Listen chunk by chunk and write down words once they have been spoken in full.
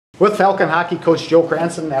With Falcon Hockey Coach Joe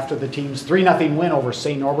Cranston after the team's 3-0 win over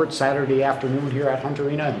St. Norbert Saturday afternoon here at Hunt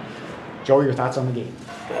Arena. And Joe, your thoughts on the game?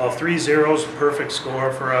 Well, 3-0 is a perfect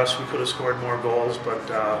score for us. We could have scored more goals, but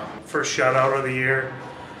first shutout of the year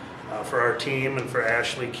for our team and for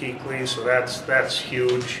Ashley Keekley, so that's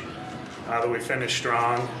huge that we finished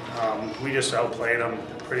strong. We just outplayed them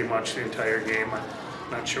pretty much the entire game.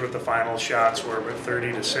 I'm not sure what the final shots were, but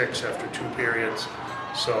 30-6 after 2 periods.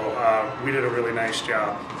 So we did a really nice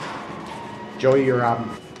job. Joey, you're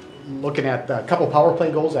looking at a couple power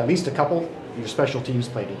play goals, at least a couple. Your special teams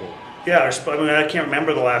play today. Yeah, I can't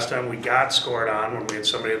remember the last time we got scored on when we had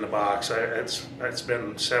somebody in the box. It's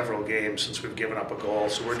been several games since we've given up a goal,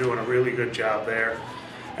 so we're doing a really good job there.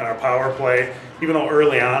 And our power play, even though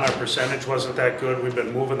early on our percentage wasn't that good, we've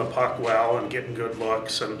been moving the puck well and getting good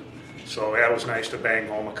looks, and so yeah, it was nice to bang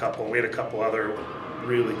home a couple. We had a couple other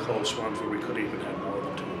really close ones where we could even have more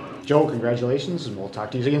than 2. Joe, congratulations, and we'll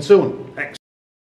talk to you again soon. Thanks.